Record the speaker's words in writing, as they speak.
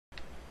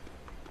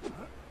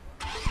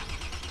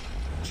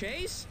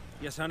Chase?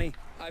 Yes, honey?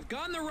 I've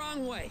gone the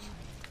wrong way.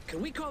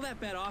 Can we call that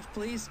bet off,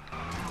 please?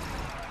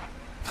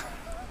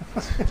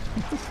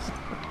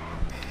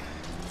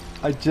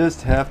 I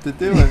just have to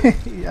do it.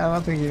 Yeah, I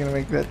don't think you're gonna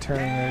make that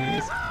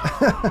turn.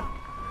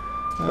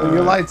 Well,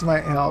 your lights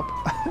might help.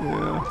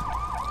 Yeah.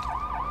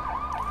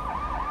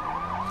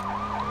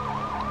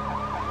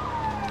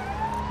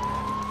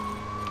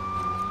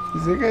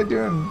 Is that guy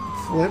doing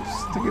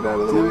flips to get out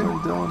of the way?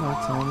 Doing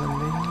donuts on the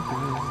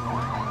neighbor's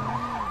lawn.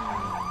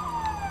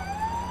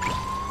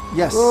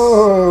 Yes.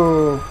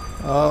 Oh.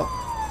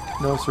 Oh,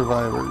 no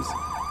survivors.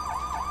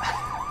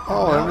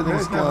 Oh, No,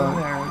 everything's there's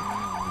nothing gone.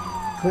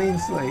 there. Clean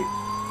slate.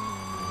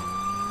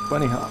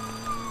 Bunny hop.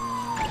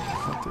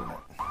 Not doing it.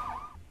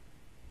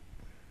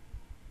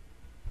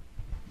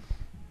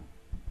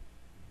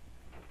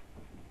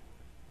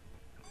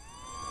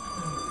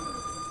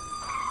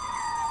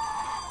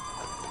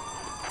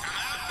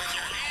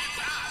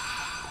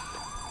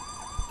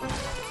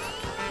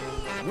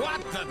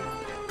 What the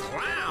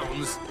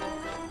clowns?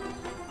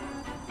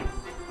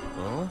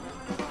 Huh?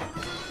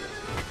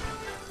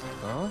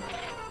 Huh?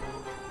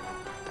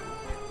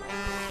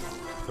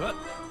 What?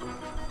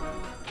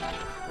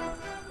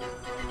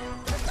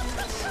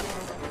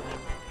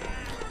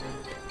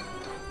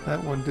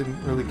 That one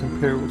didn't really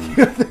compare with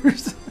the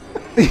others.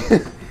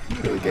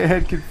 Like I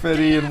had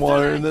confetti and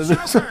water, and then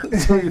there's so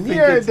you think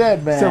You're a it's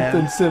dead man.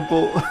 something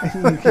simple.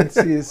 You can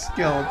see his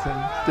skeleton.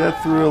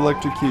 Death through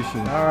electrocution.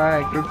 All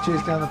right, go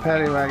chase down the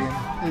paddy wagon.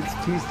 It's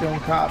Keystone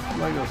Cop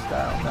Lego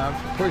style. Now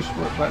push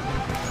what button?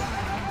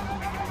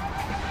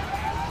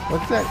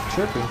 What's that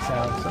chirping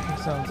sound? Something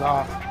sounds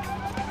off.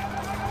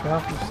 Turn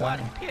off your What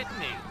sound. hit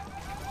me?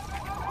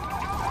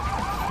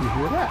 You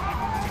hear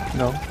that?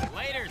 No.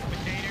 Later,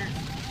 potatoes.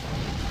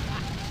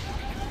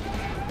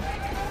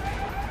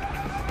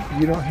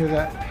 You don't hear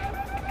that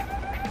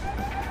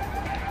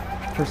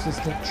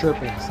persistent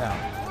chirping sound.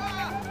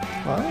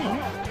 I don't know.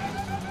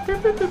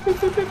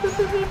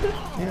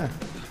 Yeah.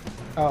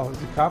 Oh,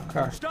 it's a cop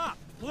car. Stop,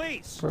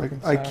 please.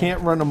 I can't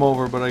run them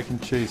over, but I can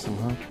chase them,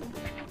 huh?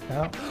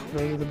 Well,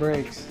 those are the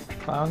brakes.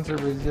 Clowns are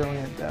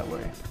resilient that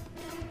way.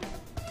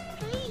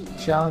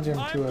 Challenge him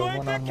to a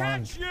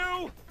one-on-one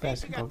You.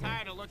 basketball game.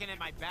 Tired of looking at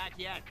my back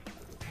yet?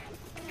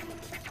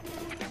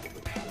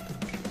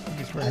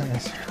 Just ran in a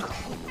circle.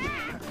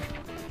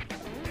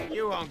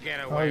 You won't get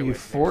away Oh, you with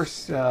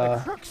force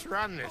this. Crooks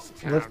run this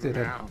town lifted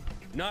him. now.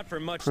 Not for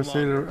much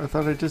Crusader, longer. I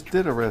thought I just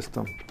did arrest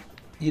them.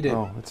 You did.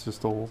 Oh, it's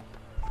just old.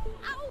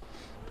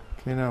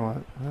 Okay, now what?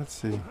 Let's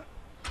see.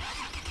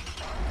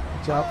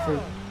 Job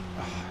for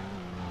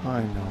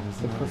I know. the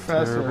Isn't that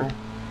professor. terrible?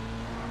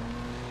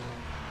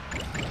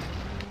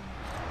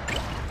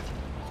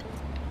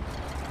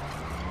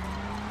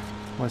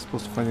 Am I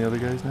supposed to find the other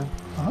guys now?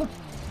 Uh-huh.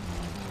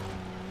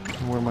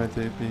 Where might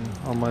they be?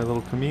 On my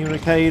little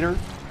communicator?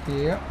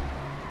 Yep.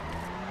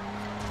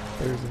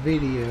 There's a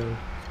video.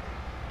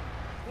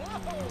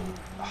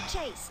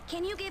 Chase,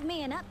 can you give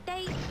me an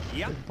update?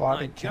 Yep,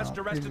 Body I just count.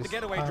 arrested You the just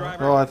getaway piled-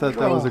 driver. Oh, I thought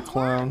that was a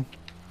clown.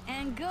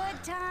 And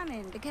good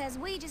timing, because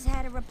we just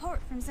had a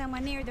report from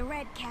someone near the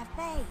Red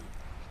Cafe.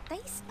 They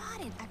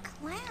spotted a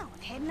clown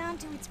heading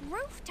onto its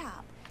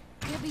rooftop.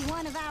 He'll be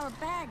one of our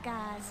bad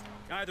guys.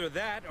 Either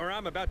that, or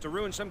I'm about to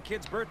ruin some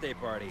kid's birthday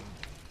party.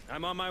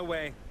 I'm on my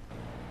way.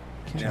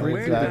 Can't Now, read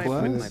where through did the I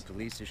glass. put My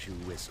police issue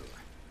whistle.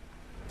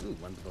 Ooh,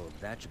 one blow of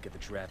that should get the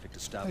traffic to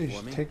stop Oh, you for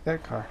should me. take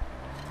that car.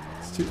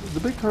 It's too, the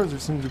big cars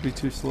seem to be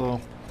too slow.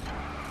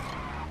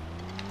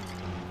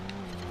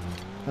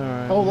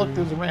 Alright. Oh, look,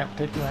 there's a ramp.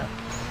 Take the ramp.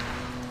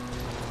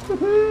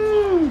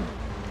 Woohoo!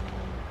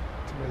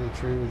 It's where the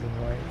tree was in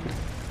the way.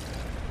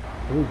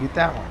 Ooh, get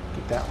that one.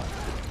 Get that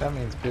one. That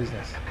means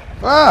business.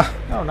 Ah!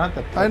 No, not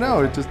the. I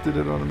know, purple it just did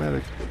it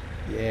automatic. one.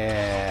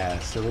 Yeah,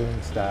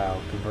 saloon style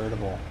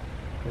convertible.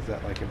 Is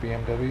that like a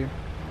BMW?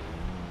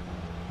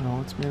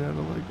 No, it's made out of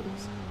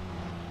Legos.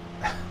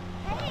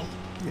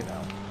 You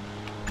know.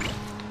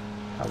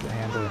 How's it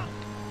handling?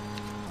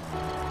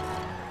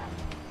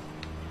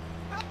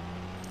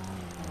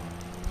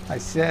 I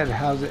said,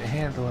 how's it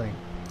handling?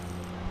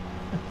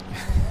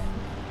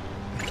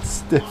 It's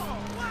stiff.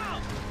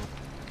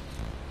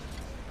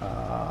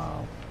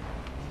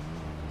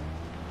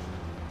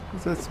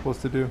 What's that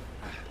supposed to do?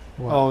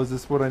 What? Oh, is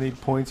this what I need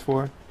points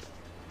for?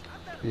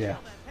 Yeah.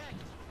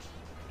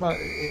 Well,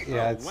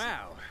 yeah, Oh, it's.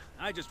 wow.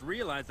 I just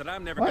realized that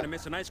I'm never What? going to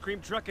miss an ice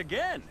cream truck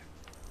again.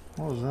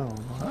 What was that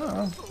one? I don't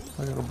know.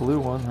 I got a blue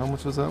one. How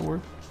much was that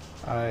worth?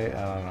 I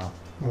don't know.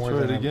 Let's try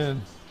it than a-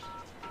 again.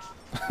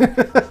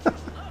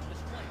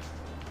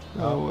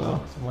 Oh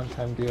well. It's a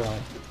one-time deal.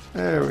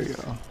 There we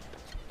go.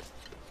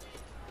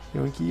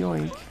 Yoinky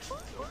yoink.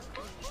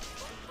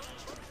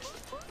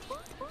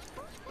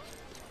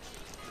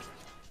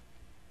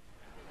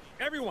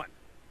 Everyone,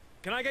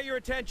 can I get your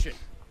attention?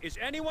 Is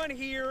anyone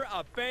here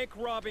a bank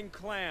robbing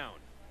clown?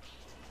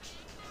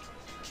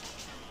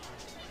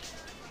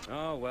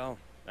 Oh, well,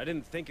 I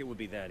didn't think it would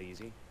be that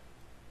easy.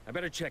 I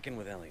better check in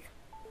with Ellie.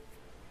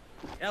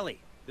 Ellie,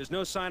 there's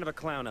no sign of a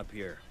clown up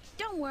here.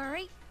 Don't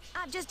worry,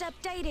 I've just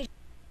updated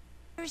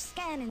your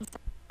scanning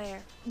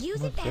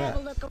Use it What's to have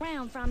a that? look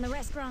around from the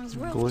restaurant's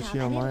Glitchy rooftop,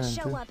 on and my it'll end,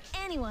 show too. up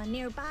anyone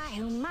nearby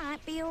who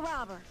might be a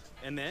robber.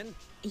 And then?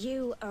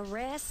 You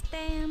arrest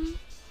them.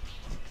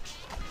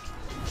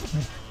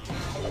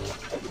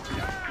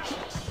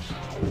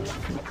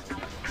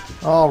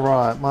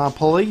 Alright, my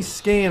police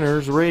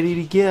scanner's ready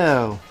to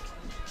go.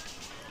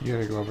 You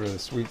gotta go over to the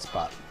sweet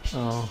spot.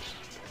 Oh,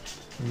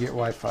 You get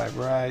Wi-Fi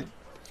right.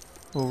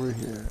 over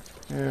here.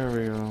 There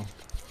we go.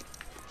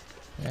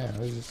 Yeah,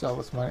 there's just all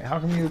this money. How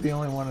come you're the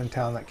only one in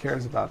town that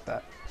cares about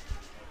that?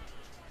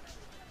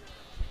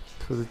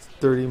 Because it's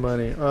dirty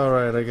money.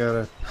 Alright, I got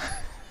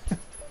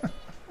a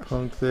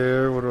punk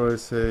there. What do I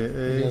say?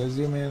 You A. gotta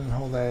zoom in and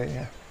hold A.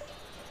 Yeah.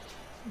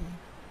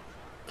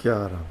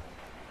 Got him.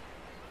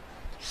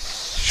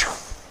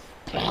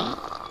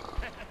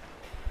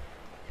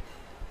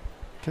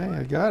 Okay,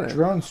 I got it.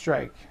 Drone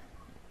strike.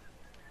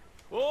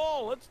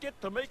 Oh, let's get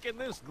to making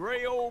this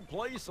gray old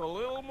place a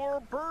little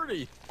more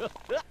pretty.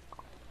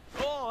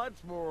 Oh,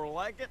 that's more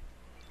like it.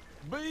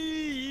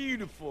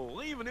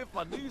 Beautiful, even if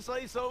I do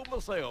say so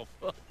myself.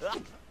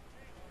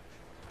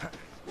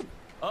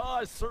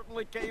 I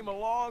certainly came a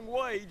long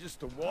way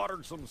just to water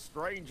some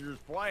strangers'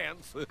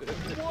 plants.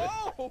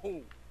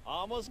 Whoa!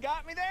 Almost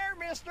got me there,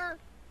 mister.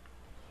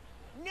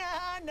 Nah,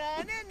 nah,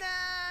 nah,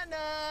 nah,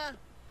 nah.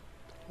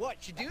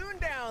 What you doing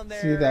down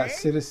there, See that eh?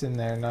 citizen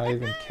there not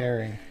even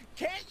caring.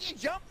 Can't you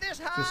jump this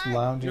high? Just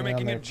lounging You're on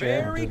making their it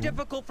chair. very Doesn't-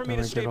 difficult for me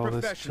don't to I stay get all this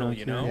professional, junk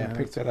you here? know? Yeah,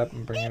 pick that up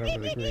and bring it over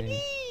the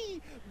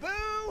green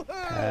Boo-hoo!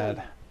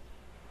 pad.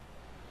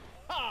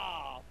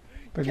 Oh,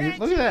 But you, Can't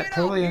look you at that get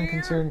totally up here?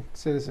 unconcerned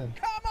citizen.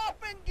 come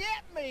up and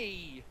get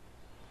me!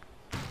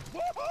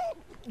 Woohoo!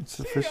 It's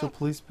official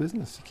police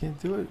business. You can't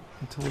do it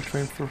until a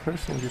trained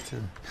professional gets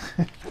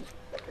here.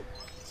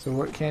 So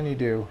what can you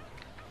do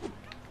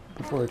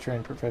before a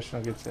trained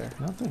professional gets there?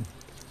 Nothing.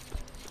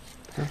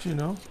 Don't you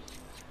know?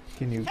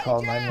 Can you Hey,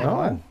 call Jack!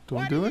 911? No, don't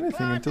Why do do you anything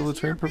climb until a this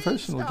here trained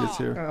professional gets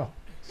beanstalk? here. Oh,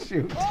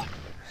 shoot. Oh,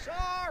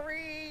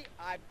 sorry,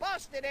 I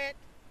busted it.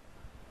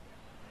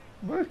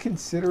 What a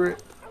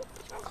considerate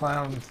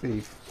clown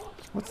thief.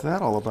 What's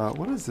that all about?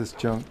 What is this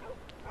junk?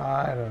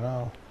 I don't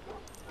know.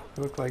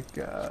 They look like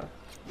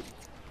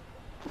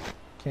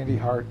candy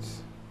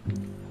hearts.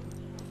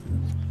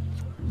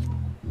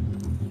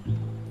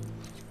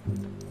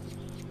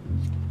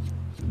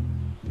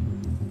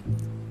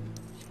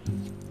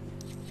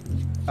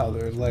 Oh,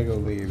 they're Lego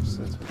leaves.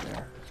 That's what they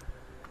are.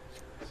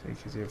 See,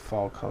 because you have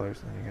fall colors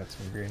and then you got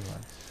some green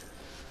ones.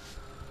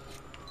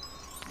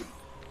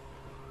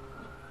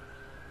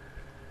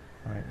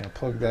 Alright, now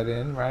plug that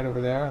in right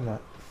over there on the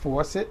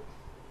faucet.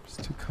 It's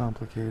too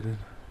complicated.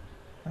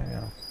 I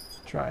know.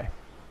 Try.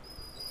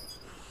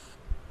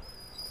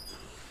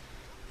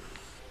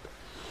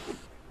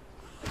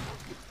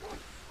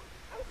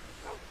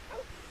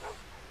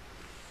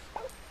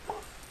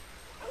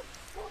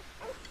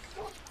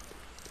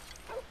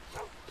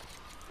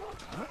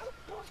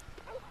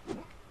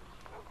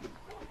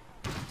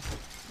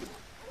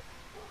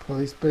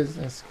 Police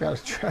business.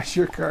 Gotta trash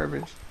your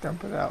garbage.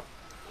 Dump it out.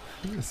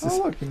 This Oh, is,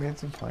 look, you made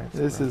some plants.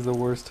 this bro. is the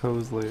worst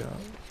hose layout.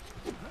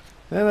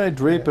 Then I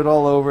drape it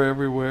all over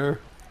everywhere.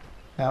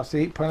 Now,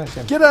 see, punish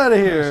him. Get out of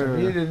Punish him.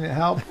 You here! didn't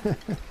help.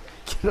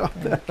 Get off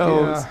that Get,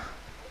 hose.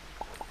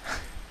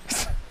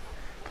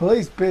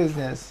 Police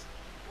business.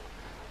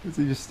 Is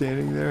he just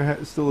standing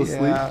there, still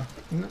asleep? Yeah.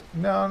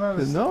 No, no.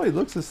 This No, he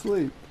looks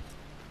asleep.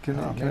 Can,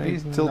 Oh, can maybe I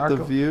he's tilt the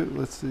view?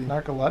 Let's see.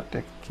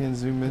 narcoleptic. Can't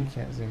zoom in. You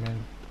can't zoom in.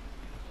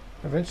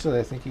 Eventually,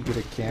 I think you get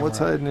a camera. What's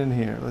hiding in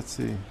here? Let's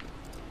see.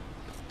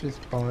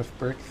 Just bonus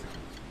bricks.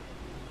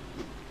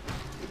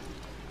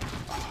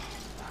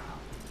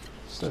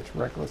 Such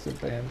reckless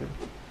abandon.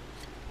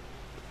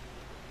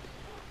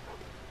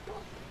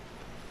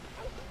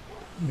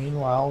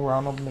 Meanwhile,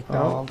 Ronald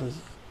McDonald is...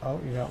 Oh,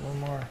 you got one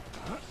more.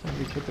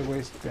 Somebody put the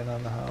waste bin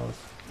on the house.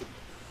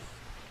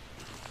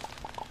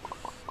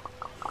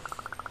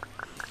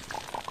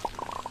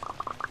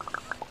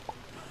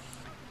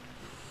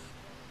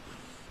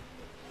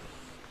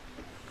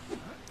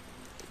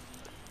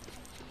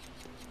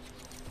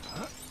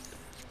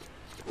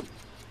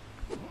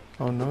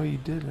 Oh no, you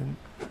didn't.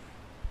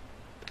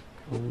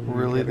 Ooh, you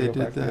Really, gotta they go did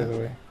back the that? other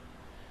way.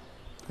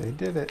 They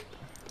did it.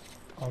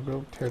 I'll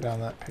go tear down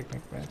that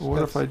picnic bench.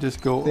 What if I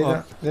just go They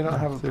up? don't, they don't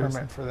have a Seriously.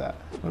 permit for that.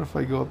 What if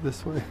I go up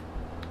this way?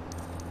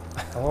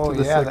 Oh To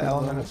the yeah, the second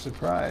element level. of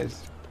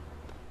surprise.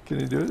 Can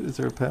you do it? Is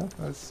there a path?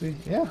 Let's see.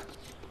 Yeah.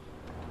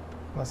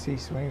 Unless he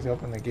swings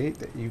open the gate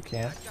that you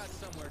can't. I got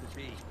somewhere to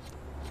be.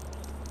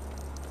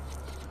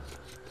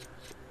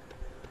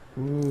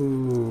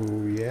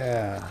 Ooh,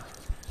 yeah.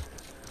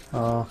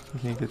 Oh, you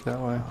can't get that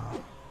way.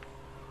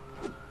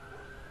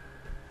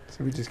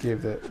 So we just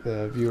gave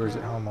the viewers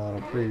at home a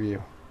little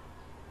preview.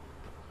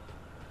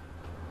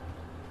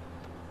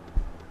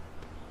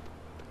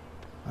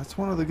 That's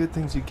one of the good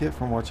things you get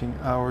from watching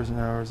hours and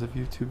hours of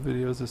YouTube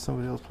videos of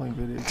somebody else playing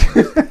video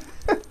games.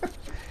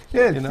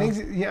 Yeah, You know? things.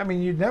 Yeah, I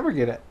mean, you'd never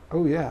get it.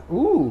 Oh yeah.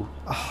 Ooh,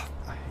 Ah,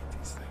 I hate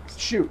these things.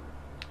 shoot.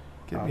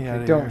 Get me Okay,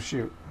 out of don't here.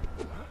 shoot.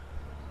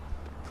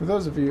 For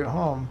those of you at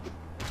home,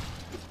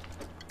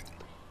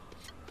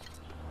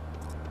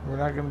 We're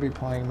not going to be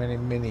playing many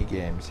mini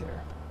games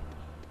here.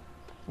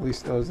 At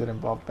least those that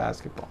involve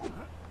basketball.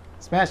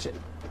 Smash it.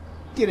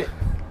 Get it.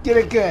 Get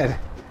it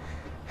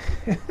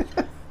good.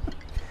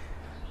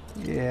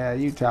 Yeah,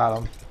 you taught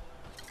him.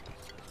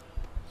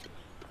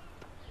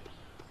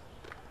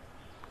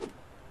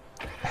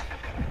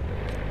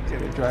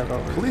 Get it, drive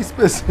over. Police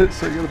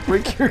business. I gotta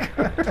break your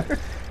car.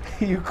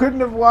 You couldn't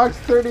have walked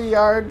 30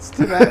 yards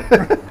to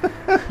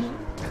that.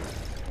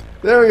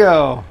 There we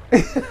go.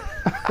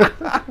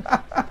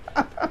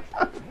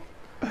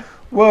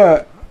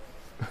 What?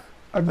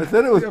 I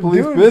said it was I'm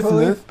police doing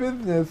business. Police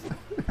business.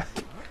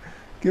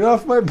 Get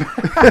off my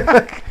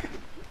back.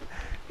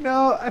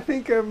 No, I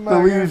think I'm. The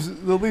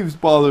leaves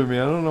bother me.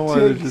 I don't know why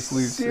they're just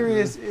leaves.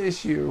 Serious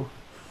issue.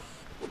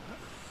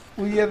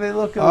 Well, yeah, they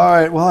look. All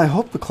right. Well, I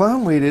hope the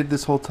clown waited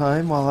this whole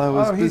time while I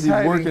was he's busy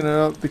hiding working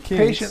out the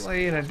kinks.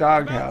 patiently in a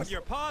doghouse.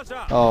 Your paws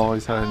up. Oh,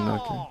 he's hiding.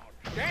 Okay. Oh,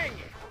 dang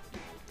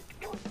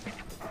it.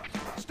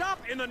 Stop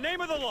in the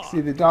name of the law.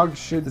 See, the dog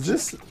should. Is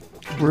this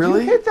You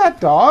really? hit that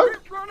dog?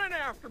 Quit running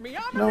after me.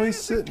 I'm No, an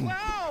he's innocent sitting.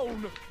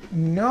 clown.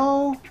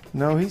 No.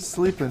 No, he's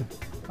sleeping.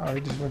 Oh,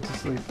 he just went to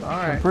sleep. All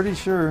I'm right. pretty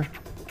sure.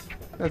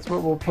 That's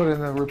what we'll put in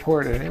the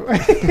report anyway.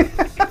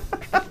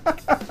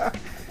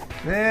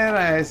 Then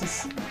I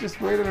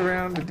just waited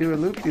around to do a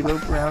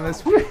loop-de-loop around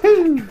this.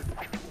 Woohoo!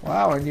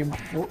 Wow, and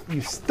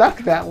you stuck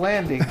that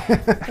landing.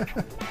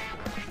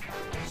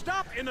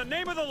 Stop in the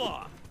name of the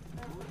law.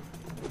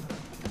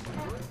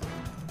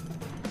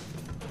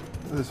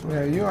 This You way.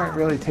 know, you aren't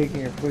really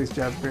taking your police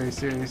job very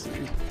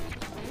seriously.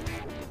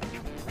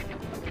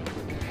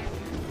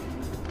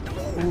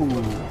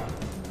 Ooh.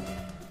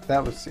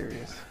 That was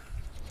serious.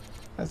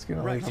 That's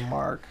going to leave a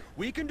mark.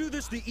 We can do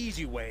this the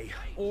easy way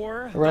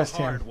or Arrest the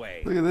him. hard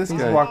way. Look at this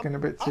He's guy. walking a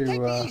bit I'll take too...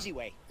 the easy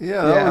way. Yeah,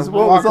 Yeah, that was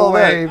walk what was all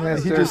away, that.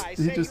 He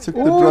mister. just took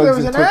the Ooh, drugs there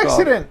was and an took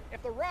accident!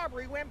 If the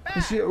robbery went You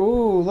bad. see-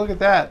 Ooh, look at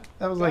that.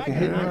 That was like a Do I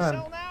hit get and my run.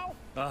 cell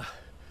now?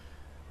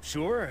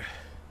 Sure.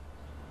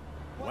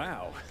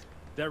 Wow.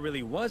 That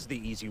really was the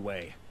easy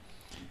way.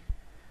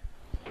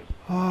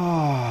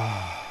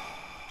 off.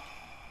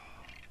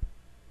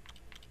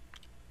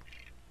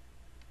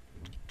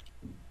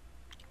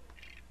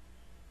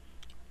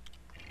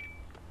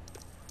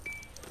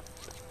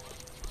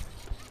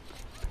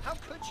 How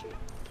could you?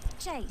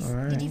 Chase,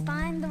 All did you right.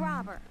 find the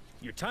robber?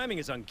 Your timing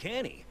is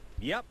uncanny.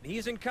 Yep,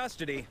 he's in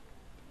custody.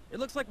 It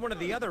looks like one of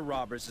the other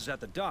robbers is at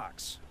the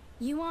docks.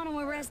 You want to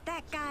arrest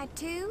that guy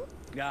too?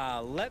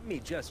 Let me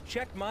just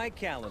check my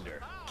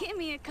calendar. Give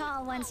me a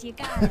call once you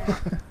got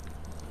her.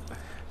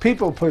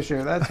 People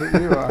pusher, that's what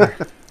you are.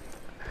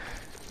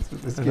 That's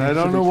what this And game I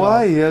don't should be know why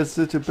called. he has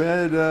such a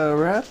bad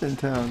rap in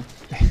town.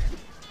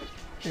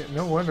 Yeah,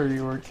 no wonder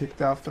you were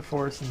kicked off the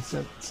force and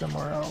sent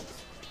somewhere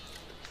else.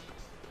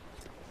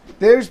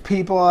 There's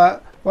people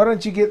out. Why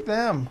don't you get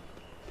them?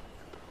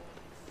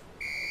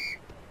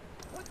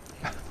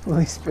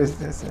 Police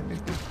business and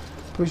they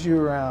push you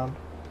around.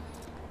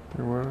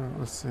 Here,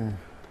 let's see.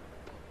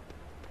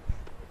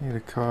 Need a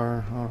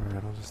car. All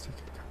right, I'll just take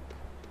a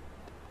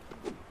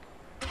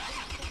car.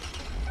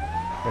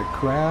 The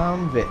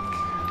Crown Vic.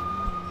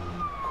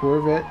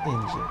 Corvette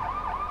engine.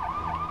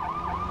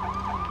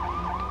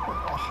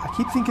 I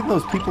keep thinking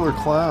those people are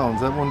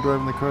clowns. That one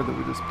driving the car that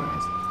we just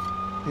passed.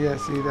 Yeah,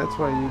 see, that's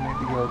why you need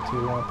to go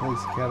to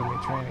police academy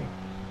training.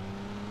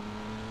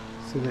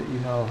 So that you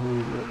know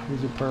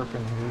who's a perp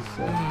and who's...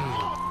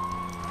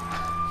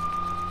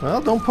 Well,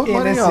 don't put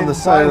money on the Innocent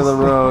side of the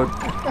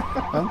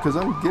bystander. road. Because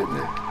I'm getting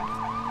it.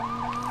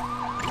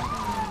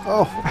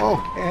 Oh.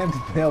 And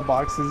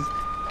mailboxes.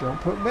 Don't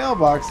put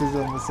mailboxes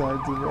on the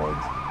sides of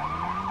roads.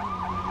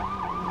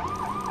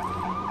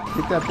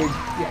 Get that big...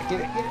 Yeah,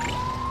 get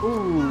it.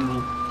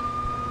 Ooh.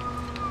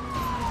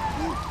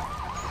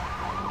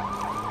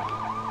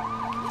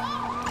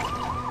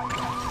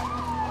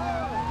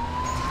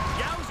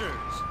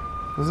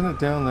 Yowzers! Wasn't it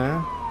down there?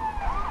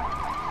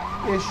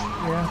 Ish,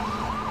 yeah.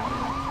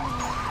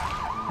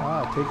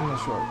 Ah, taking a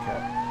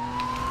shortcut.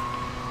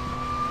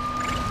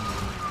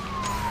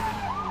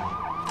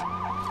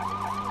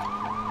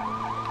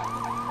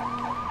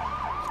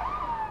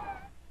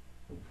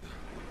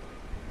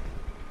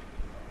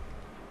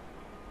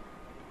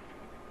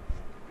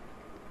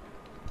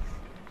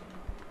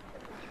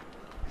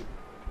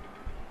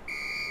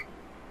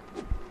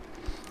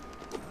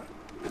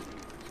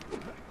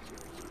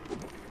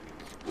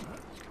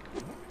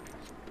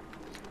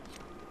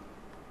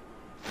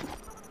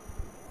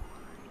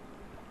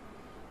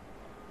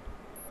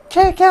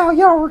 Check out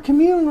your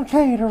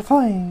communicator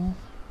thing.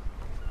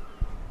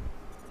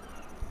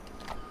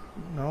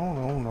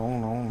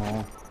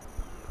 No.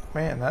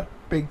 Man, that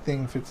big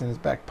thing fits in his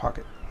back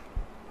pocket.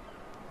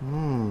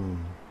 Hmm.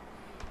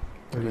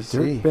 What do you A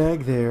see? dirt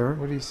bag there,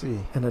 What do you see?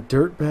 and a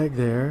dirt bag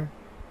there,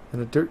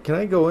 and a dirt. Can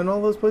I go in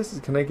all those places?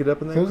 Can I get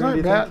up in that? Those crate, aren't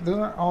you bad. think? Those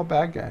aren't all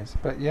bad guys.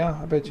 But yeah,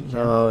 I bet you can.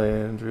 No,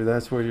 Andrew,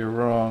 that's where you're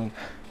wrong.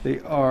 They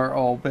are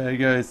all bad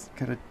guys.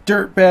 Got a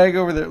dirt bag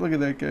over there. Look at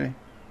that guy.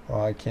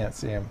 Well, I can't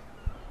see him.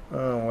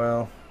 Oh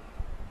well.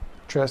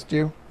 Trust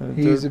you? And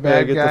He's dirt a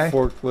bad bag guy. at the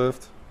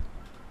forklift.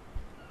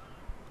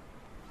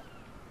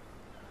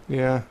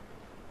 Yeah.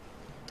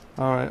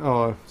 All right.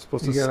 Oh, I'm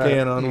supposed to You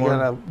scan on you one.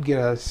 gotta get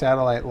a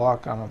satellite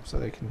lock on them so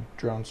they can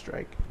drone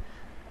strike.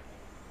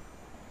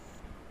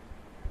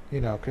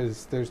 You know,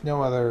 because there's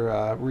no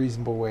other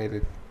reasonable way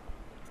to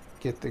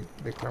get the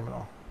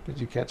criminal. Did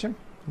you catch him?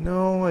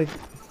 No, I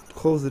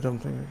closed the dumb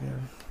thing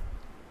again.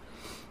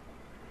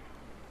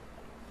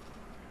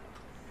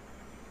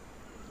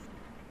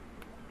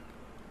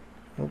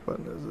 What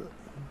button is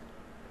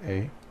it?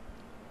 A.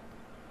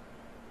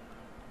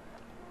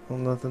 Well,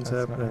 nothing's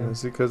That's not happening. him.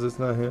 Is it because it's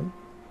not him?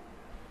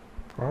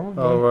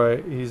 Probably. Oh,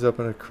 right. He's up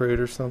in a crate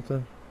or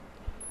something.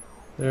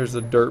 There's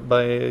a dirt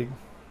bag.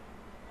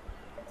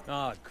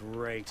 Ah,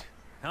 great.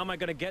 How am I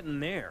gonna get in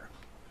there?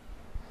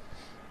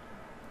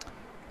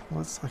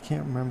 I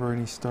can't remember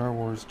any Star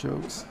Wars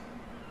jokes.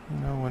 You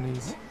know, when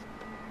he's...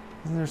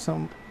 Isn't there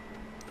some...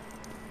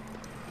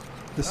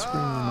 This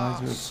screen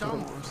reminds me of Star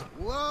Wars.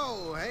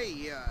 Whoa,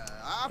 hey,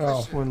 Oh,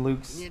 officer. when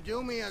Luke's... Can you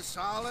do me a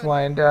solid?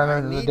 Flying down I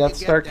into the need Death to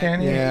get Star that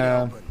Canyon? gate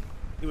Yeah. open.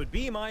 It would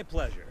be my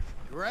pleasure.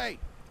 Great.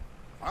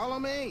 Follow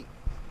me.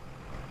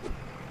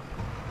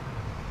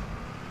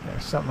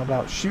 There's something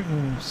about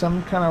shooting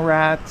some kind of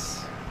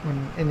rats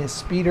in his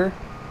speeder.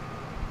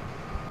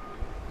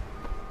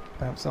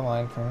 That's a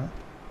line from it.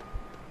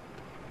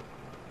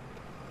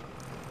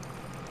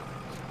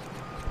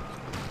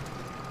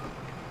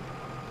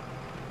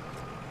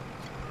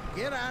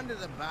 Get onto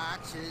the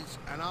boxes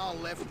and I'll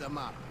lift them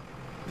up.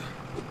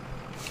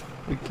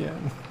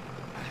 Again.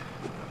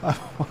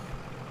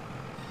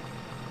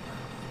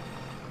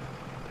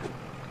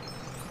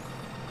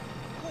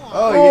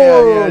 Oh,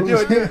 yeah, Get do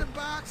under it. the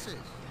boxes.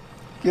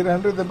 Get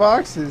under the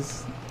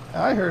boxes.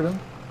 I heard him.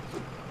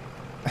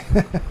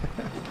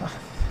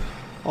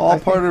 All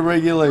part of Go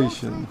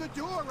regulation. through the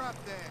door up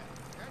there.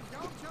 And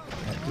don't jump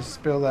Yeah, the just door.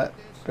 spill that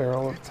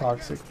barrel of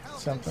toxic Health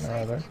and something or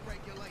other. safety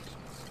regulations.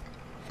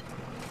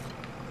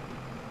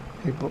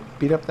 Hey,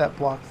 beat up that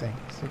block thing.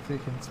 See if you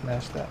can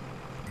smash that.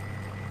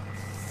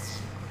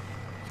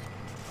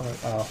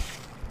 Oh.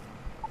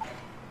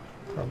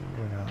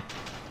 Probably not.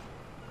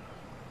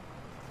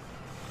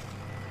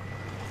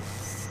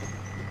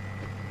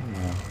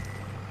 No.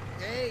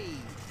 Hey,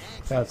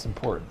 thanks. That's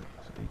important.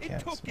 So you It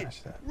can't took smash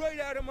it that. right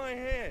out of my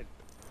hand.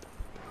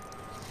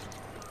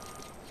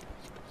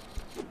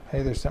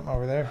 Hey, there's something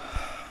over there.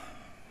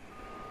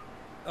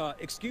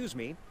 Excuse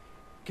me.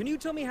 Can you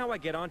tell me how I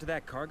get onto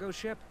that cargo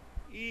ship?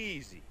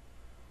 Easy.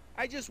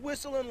 I just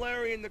whistle and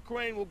Larry and the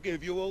crane will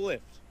give you a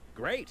lift.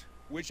 Great.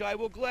 Which I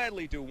will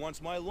gladly do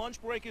once my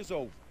lunch break is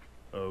over.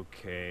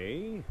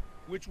 Okay.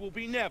 Which will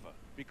be never,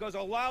 because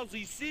a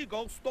lousy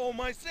seagull stole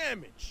my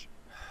sandwich.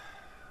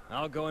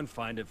 I'll go and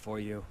find it for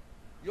you.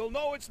 You'll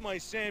know it's my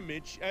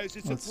sandwich, as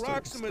it's Let's stop.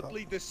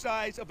 approximately the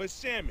size of a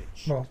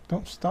sandwich. Well,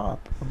 don't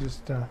stop. We'll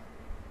just, we'll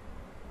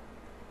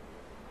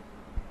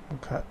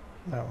cut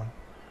that one.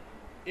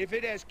 If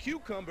it has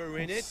cucumber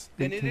in it, It's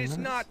then it 18 is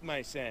minutes. not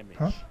my sandwich.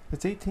 Huh?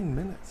 It's 18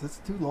 minutes. That's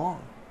too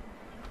long.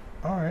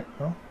 Alright,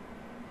 well.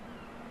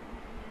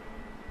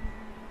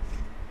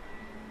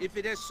 If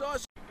it has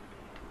sauce...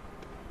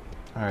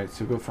 Alright,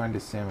 so go find a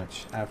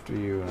sandwich after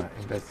you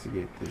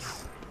investigate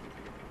this.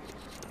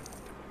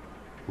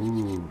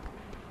 Ooh.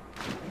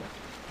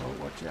 Oh,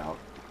 watch out.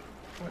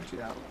 Watch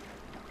out.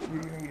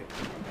 You're gonna get...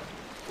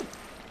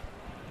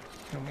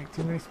 Don't make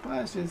too many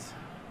splashes.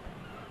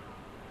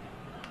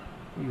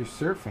 Ooh, you're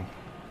surfing.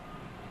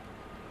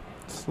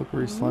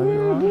 Slippery, slimy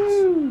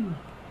rocks.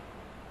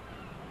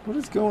 What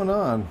is going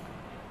on?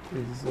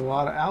 There's a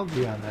lot of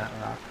algae on that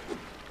rock.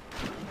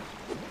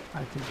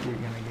 I think you're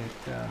gonna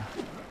get,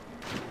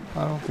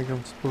 I don't think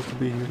I'm supposed to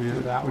be here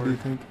yet. That What do you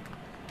word. think?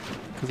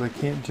 Because I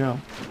can't jump.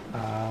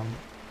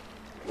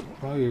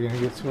 well, you're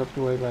gonna get swept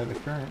away by the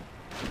current.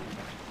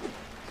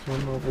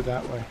 Swim over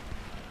that way.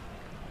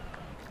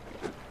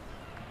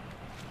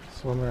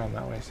 Swim around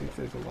that way, see if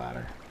there's a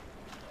ladder.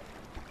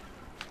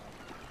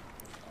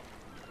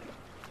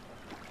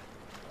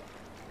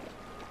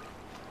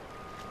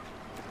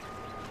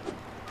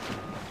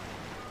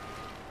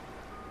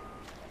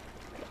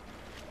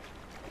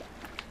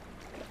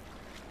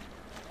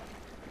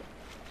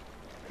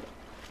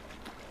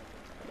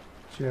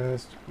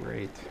 Just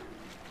great.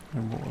 It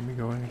won't let me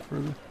go any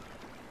further.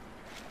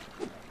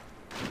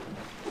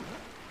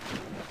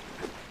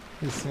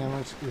 This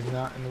sandwich is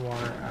not in the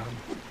water, Adam.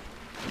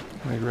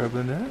 Can I grab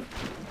the net?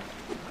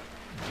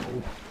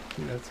 No.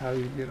 See, that's how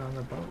you get on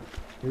the boat.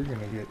 You're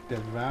gonna get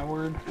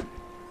devoured.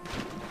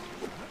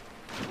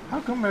 How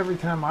come every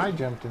time I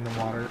jumped in the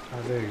water...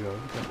 Oh, there you go. You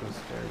got those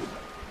stairs.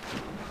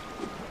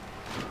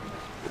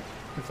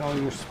 It's all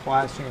you're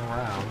splashing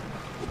around.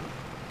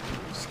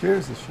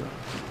 Scares the sharks.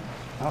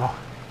 Oh.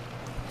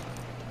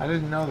 I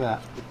didn't know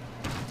that.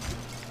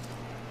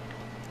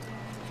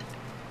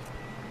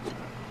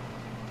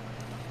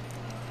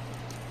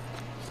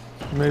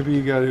 Maybe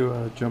you got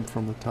to jump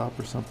from the top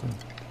or something.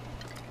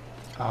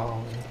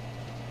 Oh,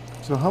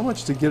 So how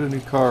much to get a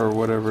new car or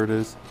whatever it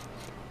is?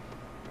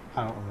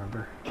 I don't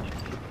remember.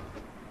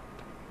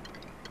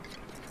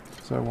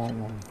 So I want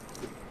one.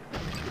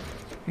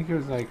 I think it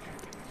was like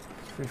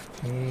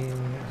 15 or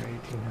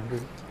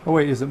 1800. Oh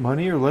wait, is it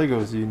money or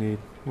Legos you need?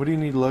 What do you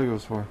need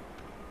Legos for?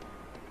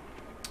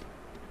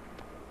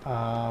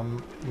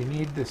 You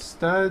need the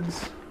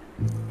studs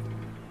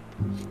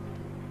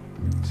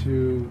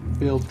to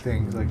build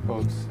things like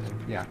boats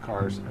and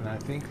cars. And I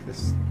think the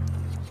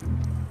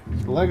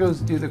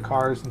Legos do the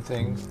cars and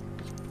things.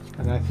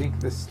 And I think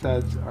the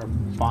studs are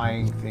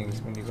buying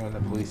things. When you go in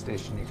the police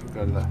station, you can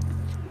go to the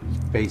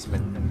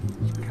basement and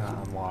kind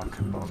of unlock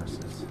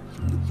bonuses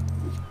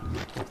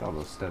with all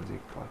those studs you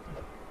collect.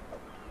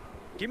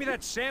 Give me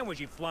that sandwich,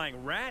 you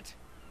flying rat!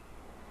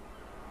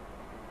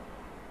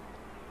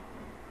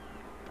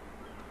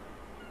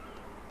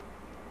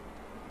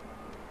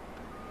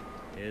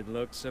 It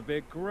looks a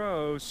bit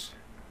gross.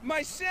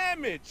 My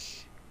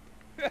sandwich!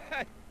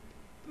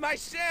 My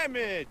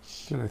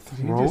sandwich! Did I Did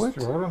you throw just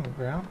it? throw it on the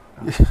ground?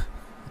 Yeah,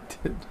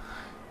 I did.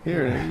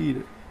 Here, eat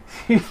it.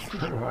 You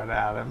threw it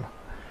at him.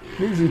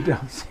 Here's a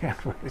dumb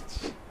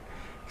sandwich.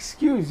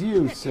 Excuse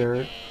you,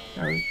 sir.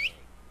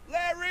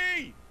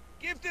 Larry!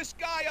 Give this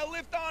guy a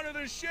lift onto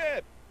the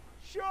ship!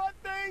 Sure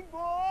thing,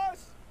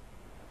 boss!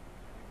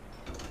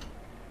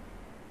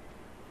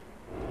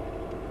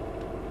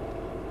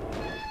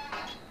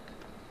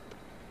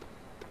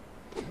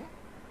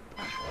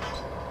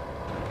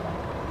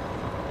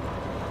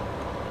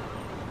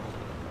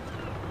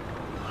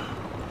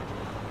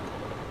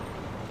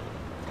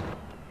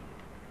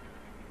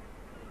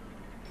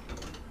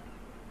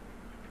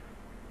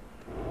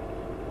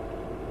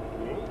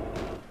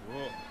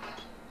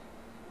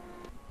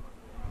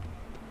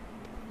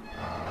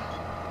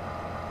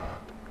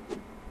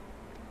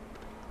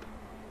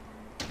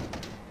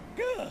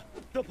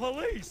 The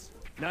police!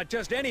 Not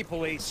just any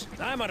police.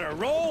 I'm on a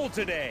roll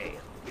today.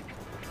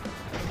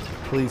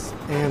 Police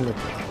and the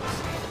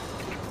cops.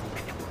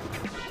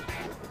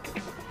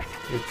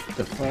 It's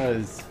the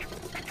fuzz.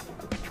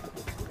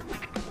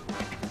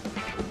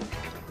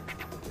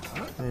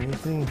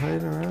 Anything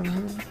hiding around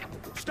here?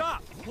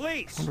 Stop,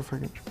 please! I wonder if I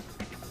can...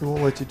 It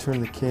won't let you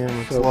turn the camera.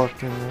 It's So-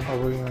 locked in there. Are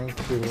we going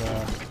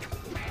to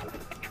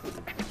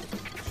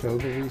show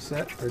the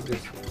reset or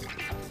just...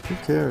 Who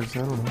cares? I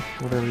don't know.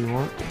 Whatever you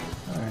want.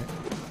 Alright.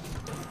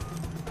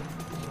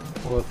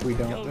 Well, if we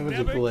don't... You'll It was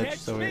a never glitch, catch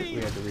so we me.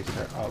 had to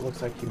restart. Oh, it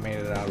looks like you made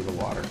it out of the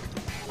water.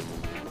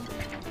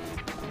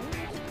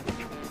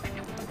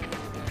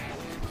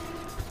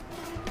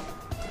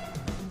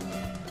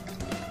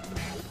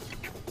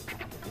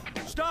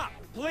 Stop,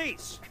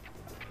 please!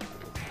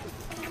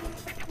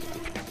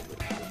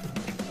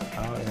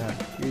 Oh, yeah.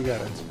 You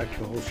gotta inspect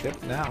the whole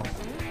ship now.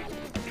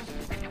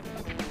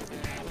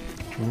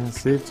 Yeah,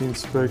 safety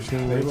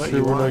inspection. They Make let sure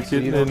you we're on, not so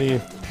you getting don't-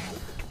 any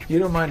You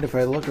don't mind if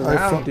I look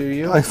around, do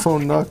you?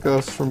 iPhone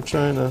knockoffs from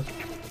China.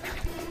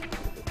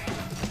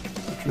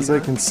 Because I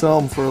can sell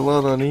them for a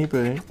lot on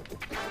eBay.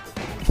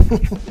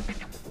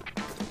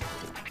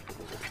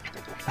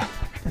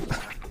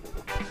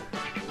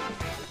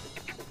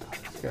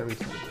 There's gotta be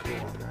something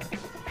cool on that.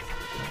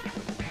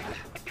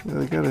 Yeah,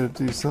 they gotta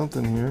do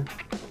something here.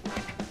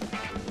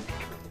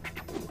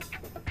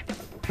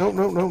 Nope,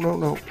 nope, nope, nope,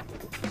 nope.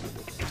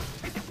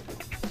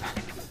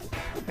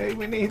 Hey,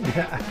 we need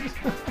that.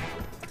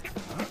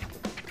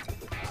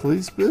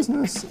 Police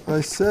business,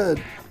 I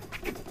said.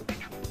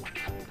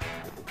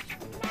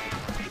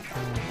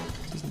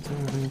 Doesn't do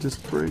anything,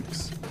 just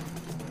breaks.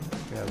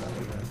 Yeah, that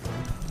would have been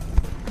fun.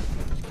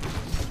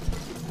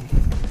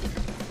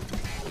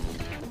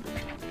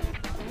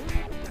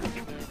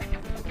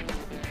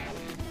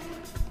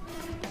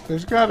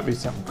 There's got to be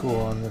something cool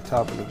on the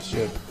top of the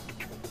ship.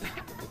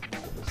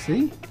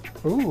 See?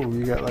 Ooh,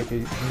 you got like a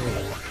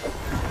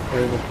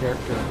playable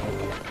character.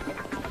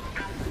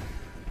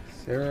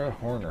 Sarah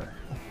Horner.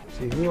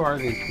 See, who are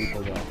these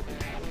people though?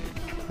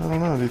 I don't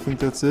know, do you think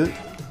that's it?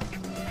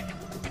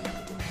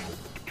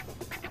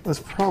 That's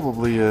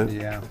probably it.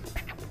 Yeah.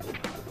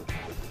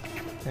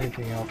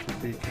 Anything else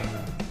would be kind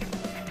of...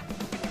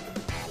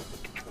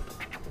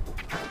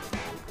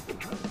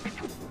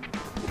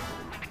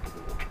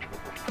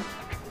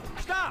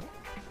 Stop!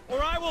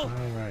 Or I will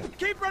Alright.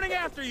 keep running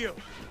after you!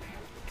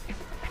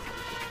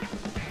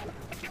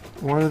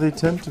 Why do they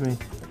tempt me?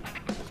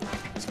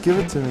 Just give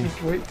it to me.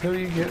 Just wait till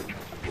you get...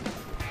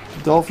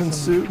 Dolphin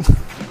suit.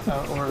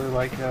 or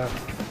like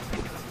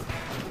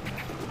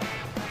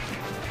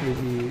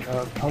maybe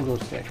a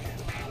pogo stick.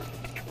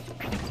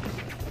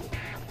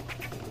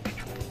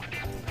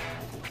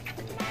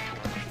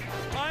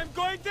 I'm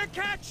going to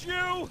catch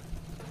you!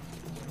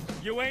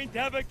 You ain't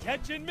ever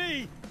catching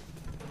me!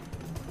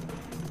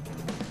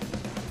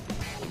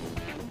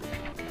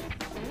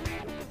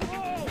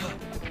 Whoa!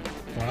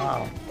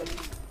 Wow.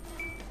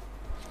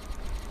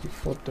 You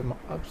flipped them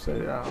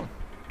upside down.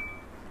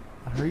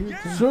 Are you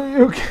Yeah. So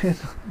you can...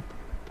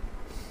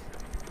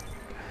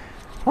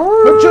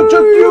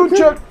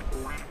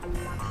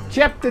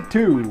 Chapter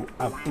 2,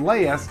 A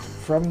Blast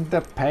from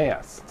the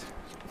Past.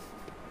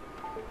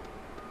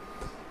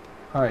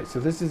 Alright, so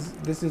this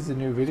is a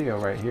new video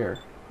right here.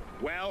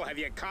 Well, have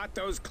you caught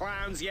those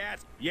clowns yet?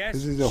 Yes,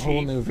 This is a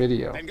whole Chief. new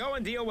video Then go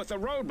and deal with the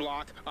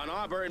roadblock on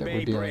Auburn that Bay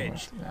we're dealing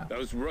Bridge. with. Yeah.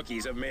 Those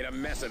rookies have made a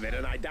mess of it,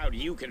 and I doubt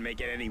you can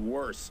make it any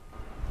worse.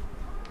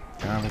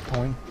 Can I have a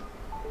coin?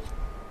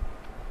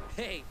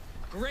 Hey,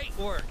 great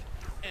work.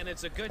 And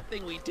it's a good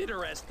thing we did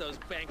arrest those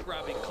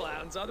bank-robbing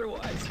clowns.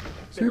 Otherwise,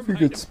 See if you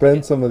could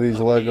spend some of these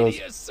Legos.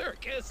 media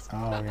circus. Oh,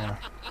 yeah.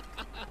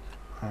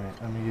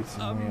 Alright, let me get A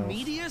some wheels.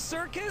 media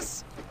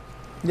circus?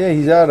 Yeah,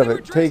 he's out of They were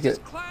it. Take dressed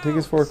it. as Take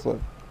his clowns.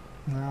 forklift.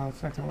 No,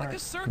 it's not gonna Like work. a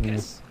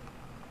circus.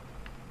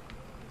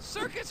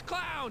 Circus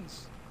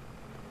clowns.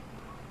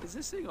 Is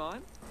this thing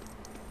on?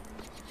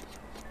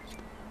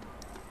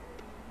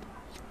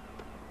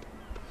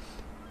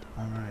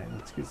 Alright,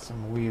 let's get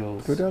some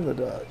wheels. Go down the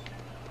dot.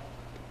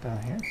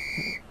 Down here?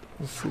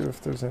 Let's see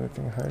if there's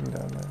anything hiding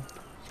down there.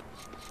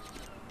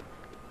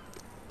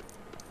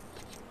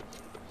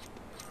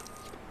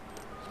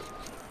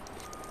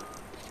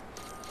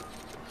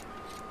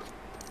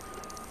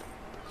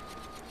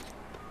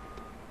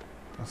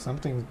 Well,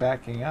 something's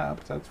backing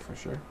up, that's for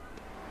sure.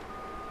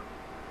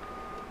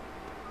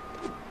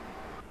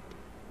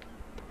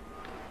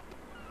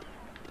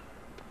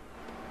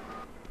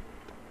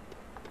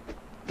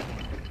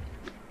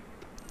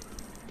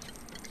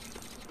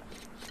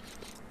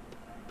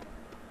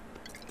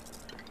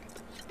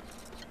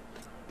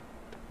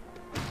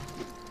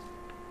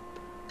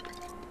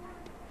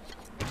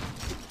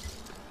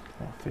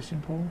 A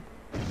fishing pole?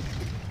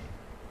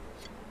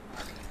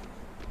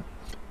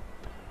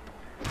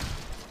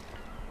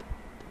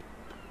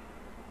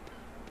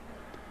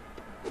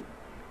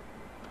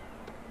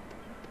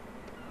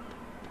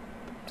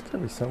 There's gotta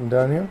be something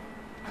down here.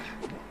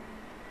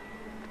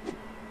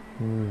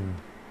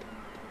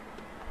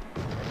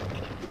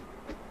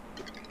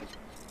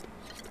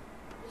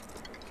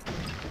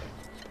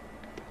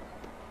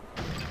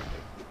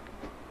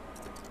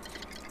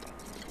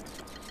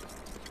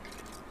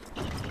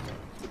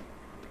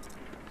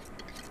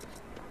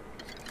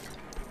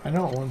 I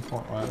know at one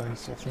point, well, at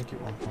least I think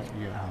at one point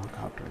you get a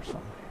helicopter or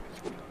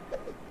something.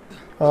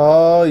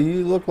 Oh,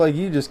 you look like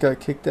you just got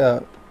kicked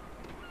out.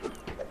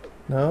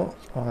 No?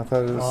 Oh, I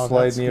thought it was Oh, that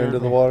sliding you scared into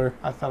the me. water.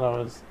 I thought I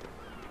was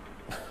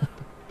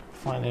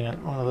finding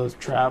one of those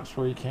traps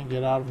where you can't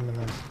get out of them and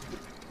then...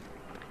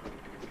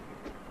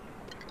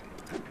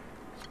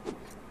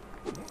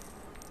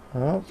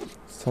 Oh,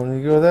 it's telling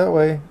you to go that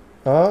way.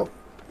 Oh,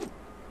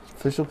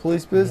 official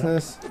police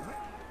business.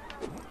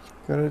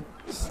 Gotta.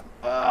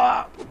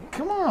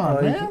 Come on,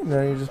 Oh, man!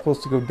 no, you're just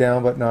supposed to go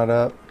down but not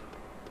up.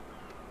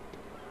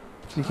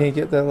 You can't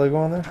get that Lego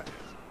on there?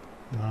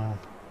 No,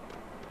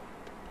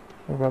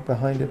 What about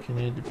behind it? you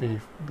need to be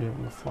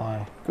able to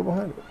fly. Go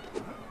behind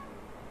it.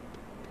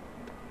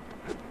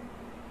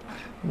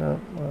 No.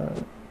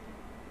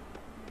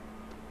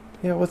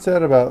 Yeah, what's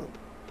that about?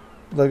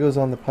 Legos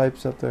on the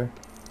pipes up there.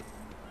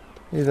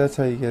 Yeah, that's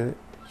how you get it.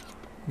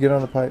 Get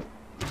on the pipe.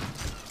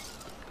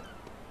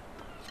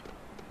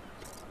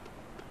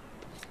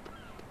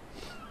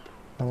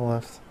 On the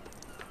left.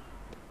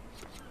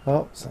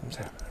 Oh, something's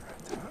happening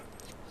right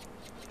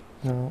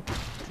there. No.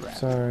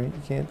 Sorry, you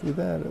can't do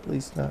that. At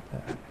least not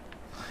now.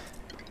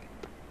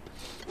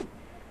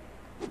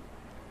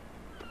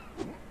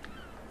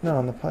 No,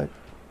 on the pipe.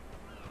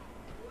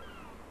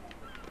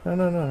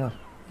 No.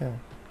 Yeah.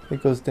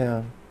 It goes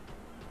down.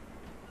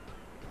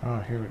 Oh,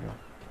 here we go.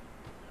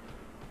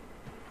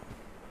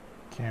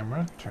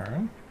 Camera,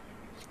 turn.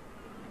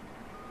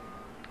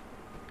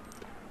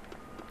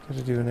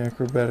 Gotta do an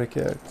acrobatic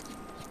act.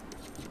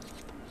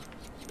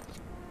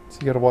 So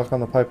you gotta walk on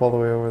the pipe all the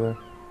way over there.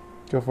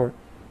 Go for it.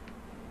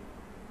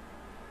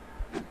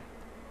 I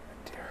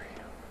dare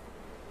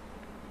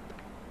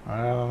you. I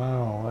don't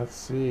know, let's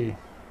see.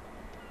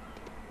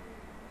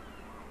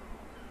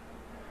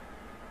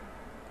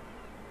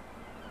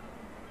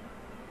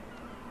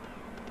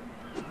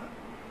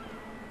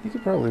 You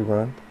could probably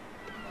run.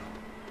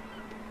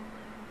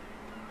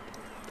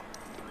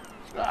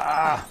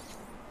 Ah!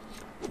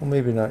 Well,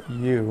 maybe not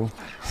you.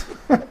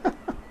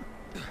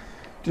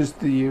 Just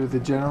the you, the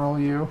general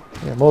you?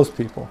 Yeah, most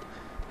people.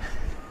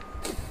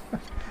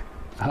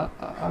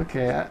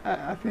 Okay,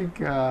 I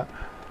think I'll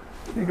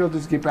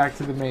just get back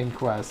to the main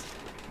quest.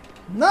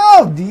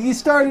 No! You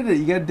started it.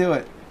 You gotta do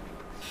it.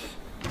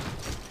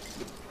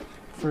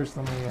 First,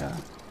 let me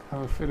have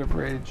a fit of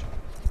rage.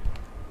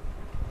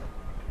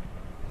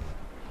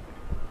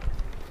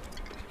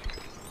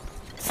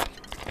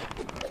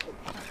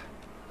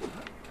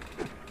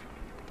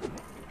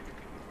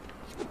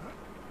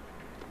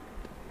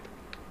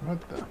 What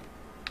the?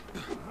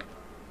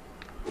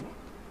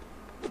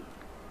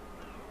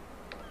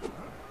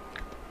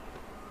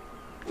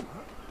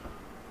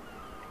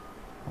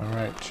 All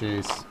right,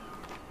 Chase.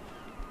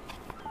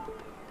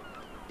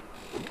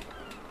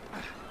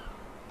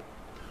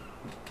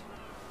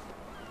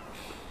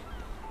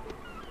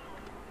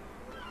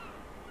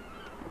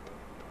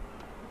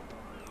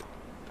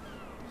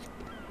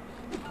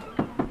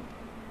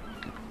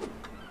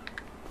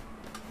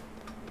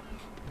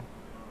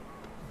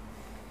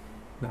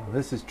 No,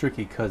 this is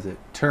tricky because it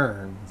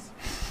turns.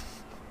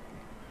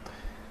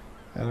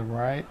 At a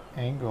right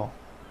angle.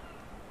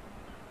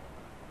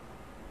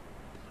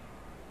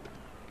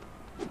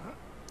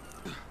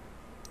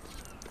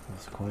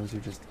 Those coins are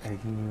just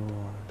egging you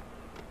on.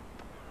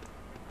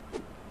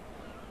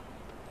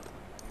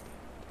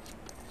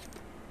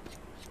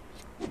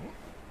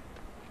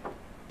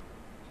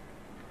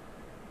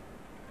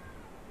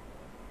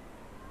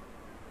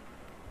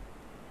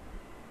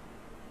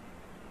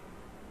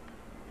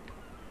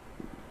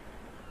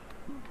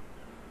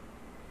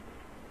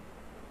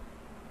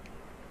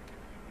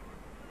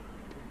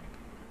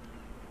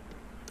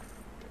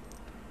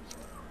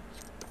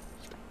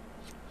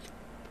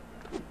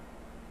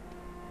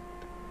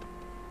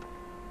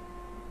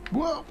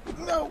 Whoa!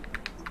 No!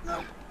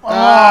 No!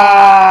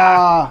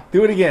 Ah!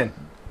 Do it again.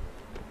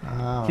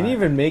 All Can you right.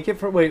 even make it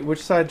for... Wait,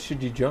 which side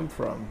should you jump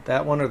from?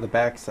 That one or the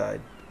back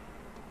side?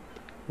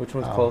 Which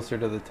one's Oh. closer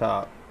to the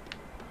top?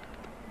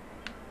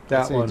 I'd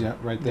That say one. jump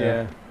right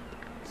there. Yeah.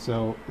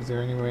 So, is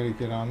there any way to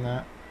get on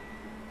that?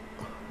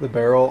 The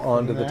barrel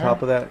onto the there?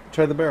 top of that.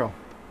 Try the barrel.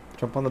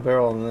 Jump on the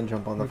barrel and then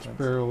jump on the Which fence.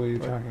 barrel are you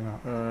Right. talking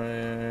about?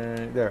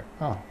 There.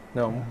 Oh.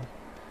 No,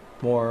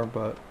 more,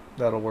 but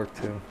that'll work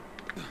too.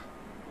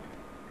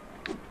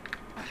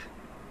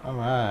 All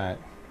right.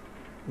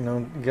 You know,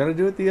 you gotta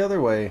do it the other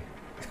way.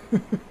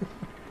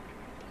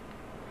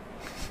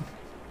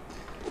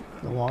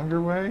 The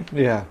longer way?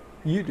 Yeah,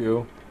 you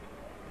do.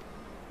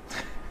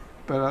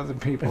 But other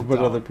people But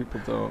don't. other people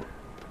don't.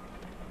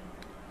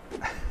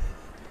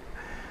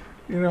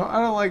 You know, I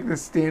don't like the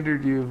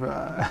standard you've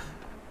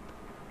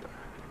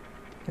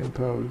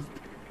imposed.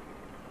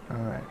 All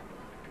right.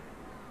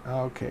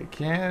 Okay,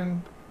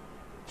 can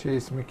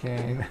Chase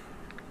McCain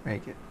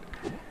make it?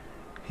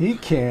 He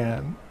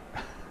can.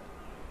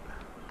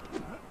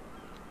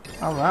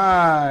 All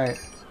right.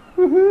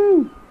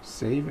 Woohoo!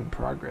 Save in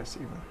progress,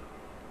 even.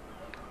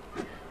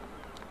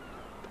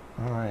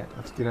 All right,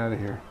 let's get out of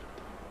here.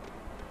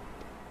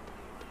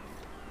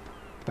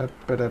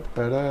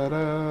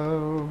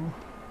 Da-ba-da-ba-da-do.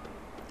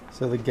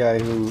 So the guy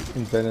who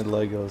invented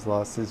Legos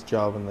lost his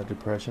job in the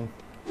Depression?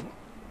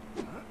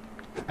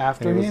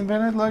 After And it he was-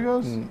 invented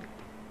Legos? Mm,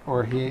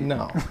 Or he...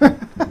 no.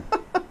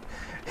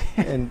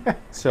 And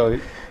so,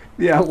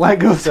 Yeah,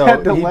 Legos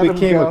had to he let him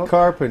became go. a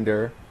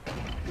carpenter,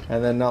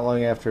 and then not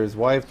long after his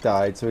wife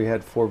died, so he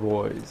had 4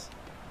 boys.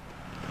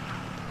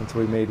 And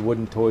so he made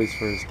wooden toys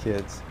for his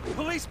kids.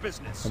 Police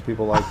business. And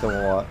people liked them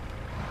a lot.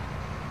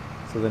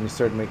 So then he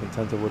started making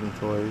tons of wooden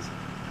toys.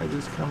 I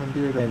just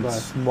commandeered a And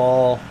bus.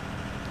 small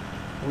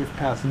We've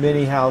passed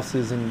mini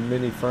houses and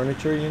mini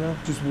furniture, you know?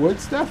 just wood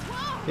stuff?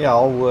 Yeah,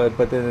 all wood,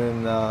 but then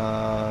in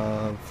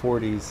the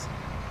 40s,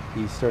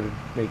 he started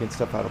making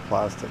stuff out of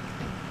plastic.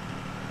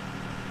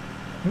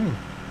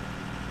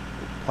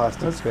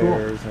 Plastic That's cool.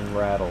 bears and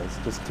rattles,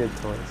 just kid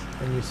toys.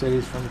 And you said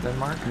he's from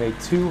Denmark? Made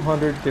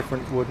 200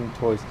 different wooden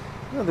toys.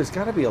 You know, there's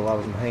got to be a lot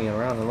of them hanging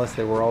around, unless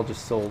they were all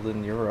just sold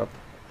in Europe.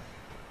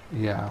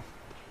 Yeah.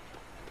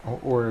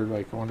 Or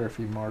like, I wonder if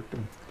he marked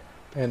them.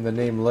 And the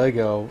name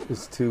Lego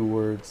is 2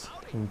 words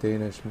in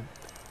Danish.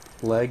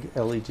 Leg,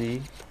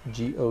 L-E-G,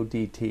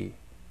 G-O-D-T.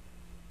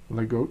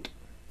 Legoat?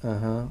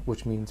 Uh-huh,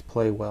 which means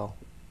play well.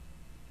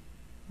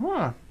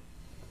 Huh.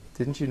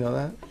 Didn't you know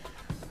that?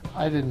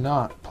 I did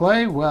not.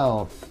 Play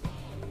well.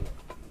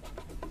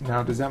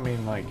 Now, does that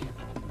mean, like,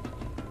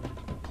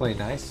 play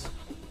nice?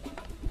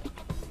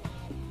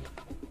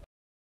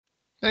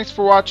 Thanks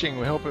for watching.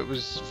 We hope it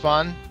was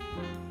fun,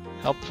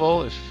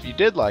 helpful. If you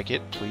did like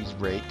it, please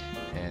rate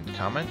and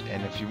comment.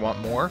 And if you want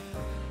more,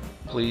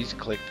 please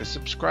click the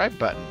subscribe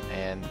button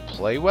and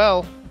play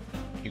well.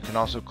 You can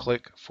also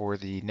click for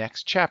the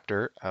next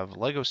chapter of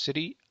Lego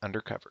City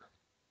Undercover.